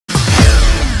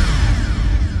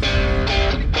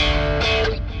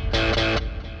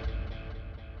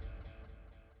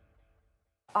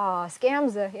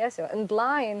scams, yes, and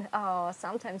lying,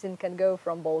 sometimes it can go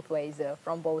from both ways,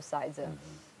 from both sides.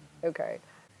 Okay.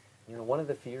 You know, one of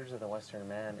the fears of the Western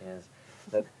man is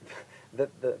that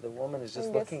the woman is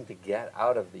just looking to get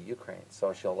out of the Ukraine.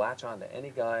 So she'll latch on to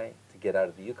any guy to get out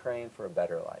of the Ukraine for a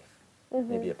better life.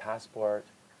 Maybe a passport.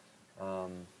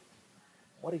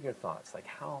 What are your thoughts? Like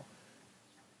how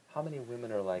many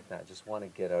women are like that, just want to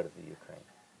get out of the Ukraine,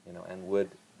 you know, and would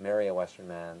marry a Western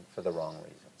man for the wrong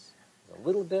reasons? Is it a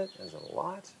little bit? Is it a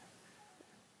lot?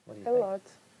 What do you think? A lot.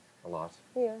 A lot?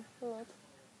 Yeah, a lot.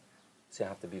 So you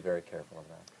have to be very careful of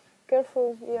that.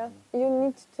 Careful, yeah. You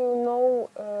need to know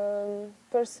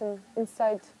person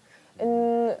inside.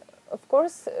 And of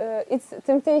course, it's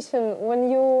temptation when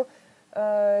you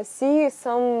see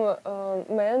some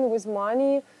man with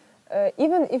money,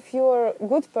 even if you're a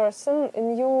good person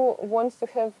and you want to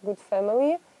have good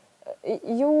family,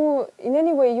 you, in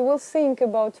any way, you will think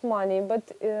about money.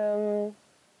 But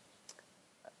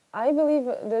I believe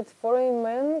that foreign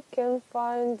man can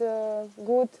find a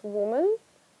good woman,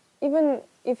 even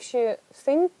if she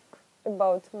think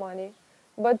about money.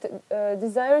 But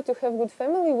desire to have good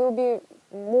family will be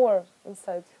more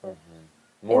inside her.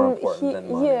 More important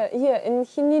than money. Yeah, and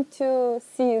he need to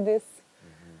see this.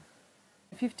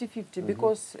 50-50,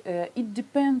 because it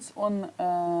depends on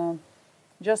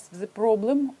just the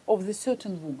problem of the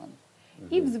certain woman.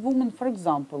 If the woman, for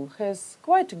example, has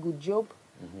quite a good job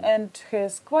and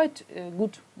has quite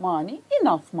good money,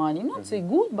 enough money, not say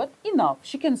good, but enough,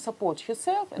 she can support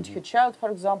herself and her child, for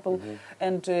example,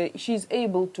 and she's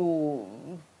able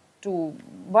to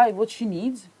buy what she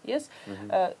needs, yes,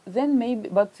 then maybe,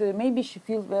 but maybe she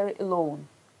feels very alone.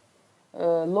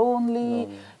 Lonely,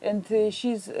 and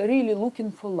she's really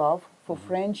looking for love, for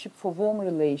friendship, for warm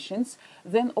relations,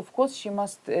 then of course she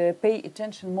must pay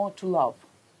attention more to love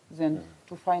than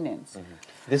to finance.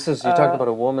 This is, you talked about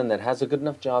a woman that has a good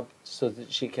enough job so that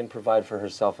she can provide for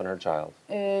herself and her child.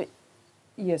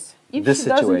 Yes. If This she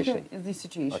doesn't situation. have this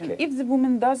situation. Okay. If the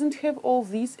woman doesn't have all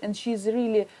this and she's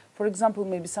really, for example,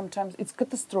 maybe sometimes it's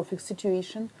catastrophic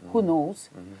situation, who knows?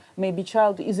 Maybe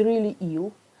child is really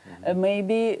ill.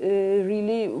 Maybe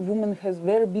really woman has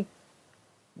very big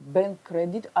bank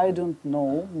credit, I don't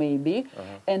know, maybe.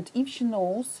 And if she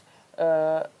knows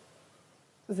that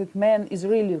man is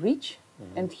really rich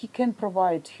and he can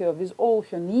provide her with all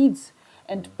her needs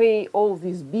and pay all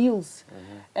these bills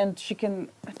and she can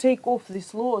take off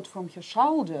this load from her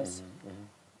shoulders,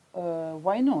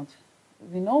 why not?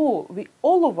 We know,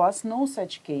 all of us know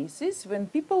such cases when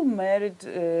people married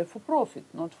for profit,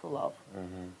 not for love.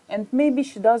 And maybe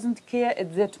she doesn't care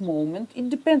at that moment. It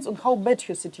depends on how bad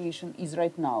her situation is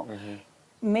right now.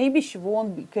 Maybe she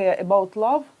won't care about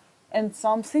love and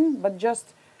something, but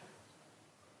just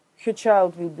her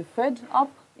child will be fed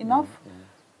up enough.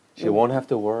 She won't have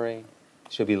to worry.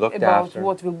 She'll be looked about after.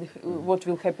 what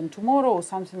will happen tomorrow or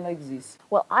something like this.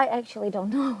 Well, I actually don't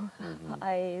know.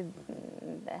 I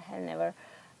have never,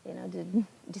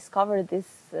 discovered this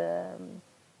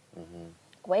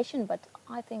question, but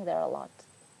I think there are a lot.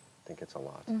 I think it's a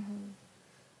lot.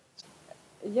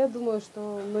 Я думаю,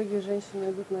 что многие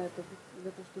женщины идут на это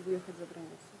для того, чтобы уехать за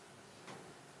границу.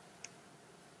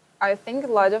 I think a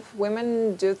lot of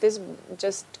women do this,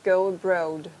 just go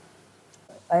abroad.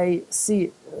 I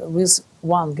see with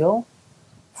one girl,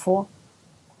 4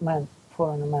 men,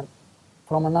 foreign men,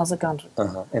 from another country.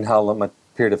 In how much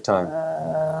period of time?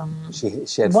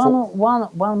 She had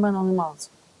one man on a month.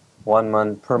 1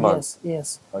 month per month?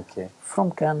 Yes. Okay.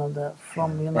 From Canada,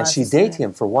 from United And she States. date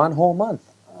him for 1 whole month?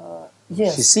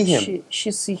 Yes. She see him?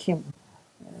 She see him.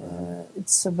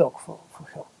 It's a work for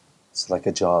her. It's like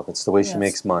a job. It's the way she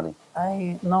makes money.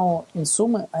 I know in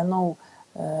Sumy, I know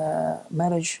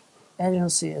marriage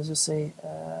agency, as you say,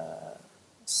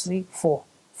 4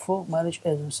 marriage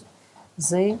agency.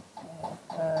 They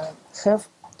have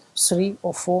 3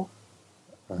 or 4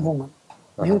 women,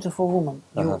 beautiful women.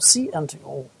 You see and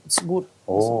it's good.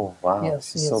 Oh, wow.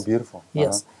 Yes, She's so beautiful.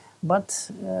 Yes,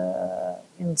 but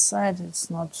inside it's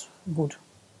not good.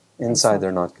 Inside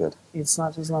they're not good. It's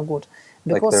not good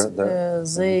Like because they're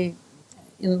they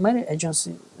in many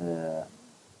agency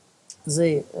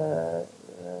they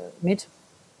meet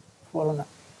foreigner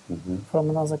from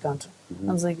another country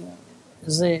and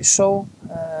they show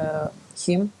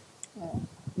him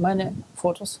many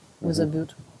photos with a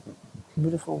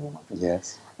beautiful woman.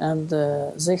 Yes. And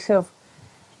they have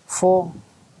 4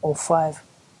 or 5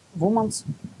 women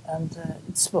and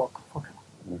it's work for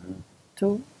him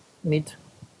to meet.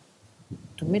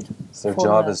 So their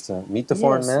job is to meet the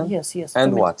foreign man? Yes.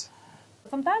 And what?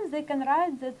 Sometimes they can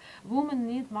write that women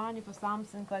need money for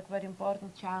something like very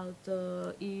important, child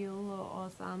ill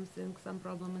or something, some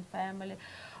problem in family.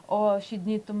 or she'd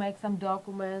need to make some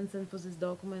documents, and for this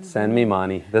document, Send me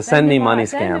money. The send me money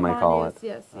send scam, me I call money, it.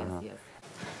 Yes, yes.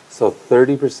 So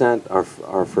 30%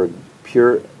 are for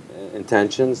pure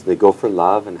intentions. They go for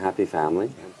love and happy family,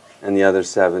 and the other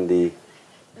 70.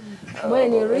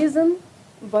 Many reasons,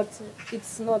 but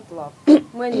it's not love.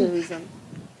 Many reasons.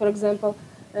 For example,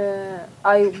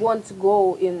 I want to go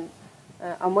in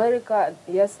America,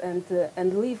 yes, and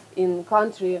live in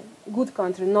country, good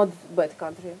country, not bad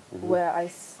country, where I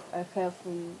have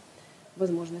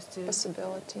возможности,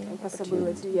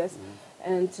 possibility, yes,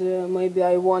 and maybe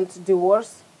I want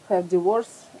have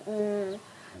divorce.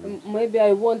 Maybe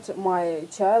I want my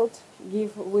child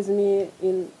give with me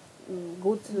in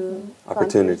good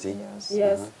Opportunity. country.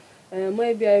 Yes.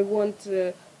 Maybe I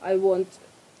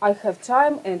have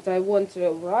time and I want to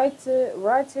write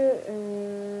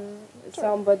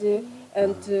somebody,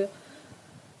 and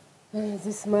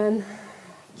this man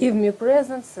give me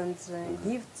presents and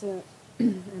gift and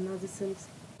other things.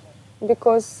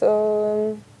 Because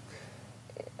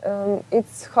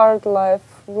it's hard life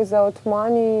without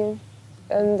money,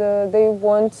 and they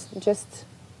want just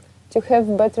to have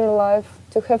better life,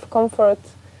 to have comfort,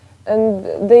 and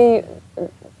they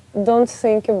don't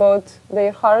think about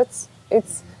their hearts.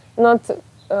 It's not.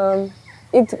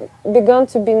 It began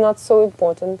to be not so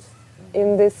important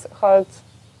in this hard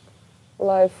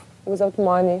life without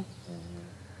money.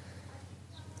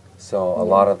 So a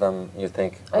lot of them, you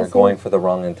think, are going for the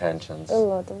wrong intentions. A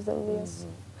lot of them, yes.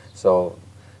 So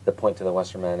the point to the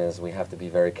Western man is we have to be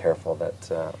very careful that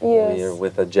Yes. we are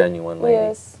with a genuine lady.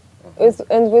 Yes,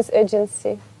 and with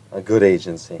agency. A good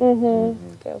agency,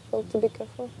 Careful, to be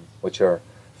careful. which are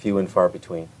few and far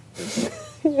between.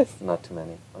 Yes. Not too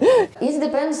many. Okay. It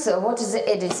depends what is the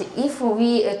agency. If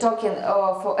we are talking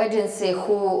for agency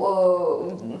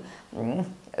who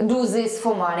do this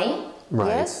for money, Right,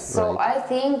 yes. So right. I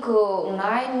think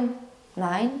 9,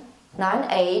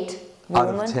 8 Out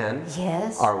women. of 10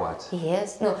 Yes. are what?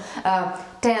 Yes. No.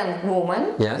 10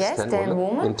 women. Yes, 10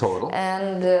 women in total.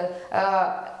 And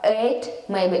 8,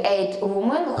 maybe 8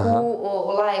 women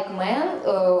who like men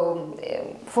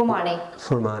for money.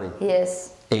 For money.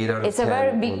 Yes. 8 out of 10. It's a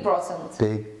very big percent.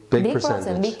 Big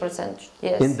percentage. Big percentage.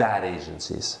 Yes. In bad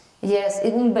agencies. Yes,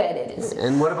 in bad agency.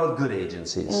 And what about good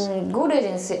agencies? Good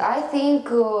agency. I think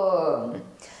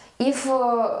if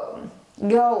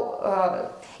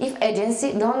if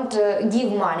agency don't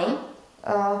give money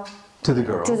To the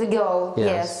girl. to the girl,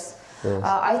 Yes. Yes.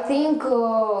 I think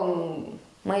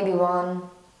maybe 1,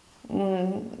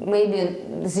 maybe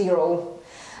 0.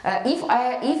 If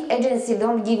agency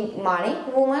don't give money,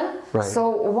 woman, Right. so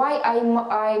why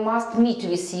I must meet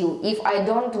with you if I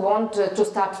don't want to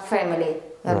start family?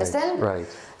 You understand? Right.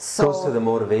 So, Goes to the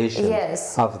motivation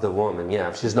Yes. of the woman. Yeah,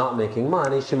 if she's not making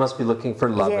money, she must be looking for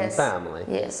love and Yes. family.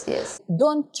 Yes, yes.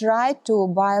 Don't try to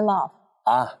buy love.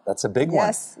 Ah, that's a big one.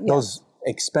 Yes, yes. Those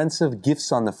expensive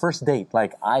gifts on the first date,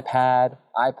 like iPad,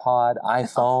 iPod,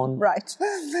 iPhone. Right.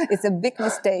 It's a big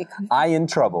mistake. I in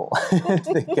trouble.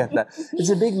 They get that. It's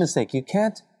a big mistake. You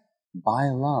can't buy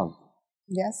love.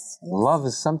 Yes. Love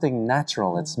is something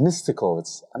natural. It's mystical.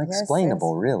 It's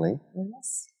unexplainable, really. Yes.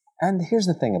 And here's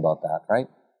the thing about that, right?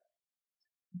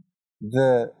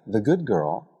 The good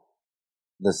girl,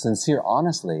 the sincere,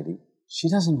 honest lady, she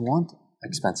doesn't want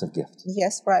expensive gift.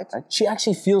 Yes, right. Right? She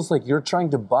actually feels like you're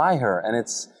trying to buy her, and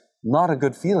it's not a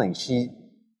good feeling. She's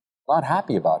not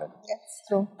happy about it. Yes,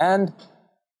 true. And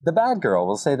the bad girl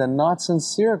will say the not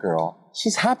sincere girl,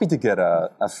 she's happy to get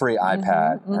a free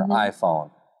iPad or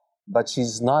iPhone, but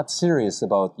she's not serious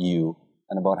about you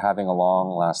and about having a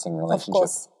long-lasting relationship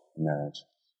in marriage.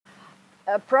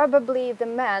 Probably the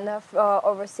men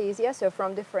overseas, yes, so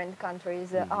from different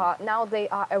countries, now they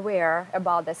are aware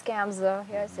about the scams,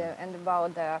 yes, and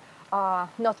about the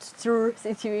not true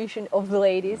situation of the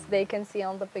ladies they can see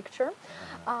on the picture.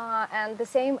 And the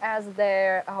same as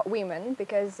their women,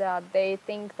 because they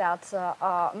think that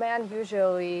men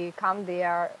usually come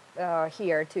there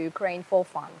here to Ukraine for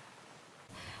fun.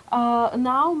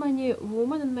 Now many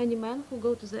women and many men who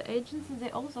go to the agency,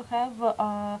 they also have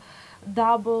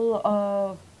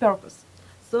double purpose.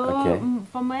 So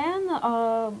for men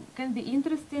can be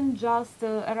interesting just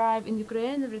arrive in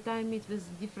Ukraine, every time meet with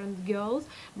different girls,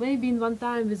 maybe in one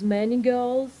time with many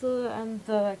girls and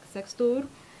like sex tour.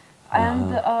 And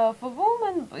for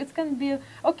women it can be,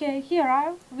 okay,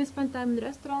 here we spend time in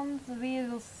restaurants, we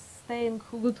will stay in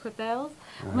good hotels,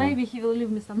 maybe he will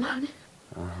leave me some money.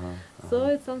 So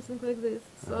it's something like this.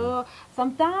 So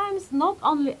sometimes not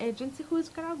only agency who is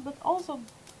corrupt, but also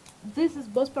this is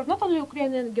both, not only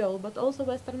Ukrainian girl, but also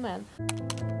Western men.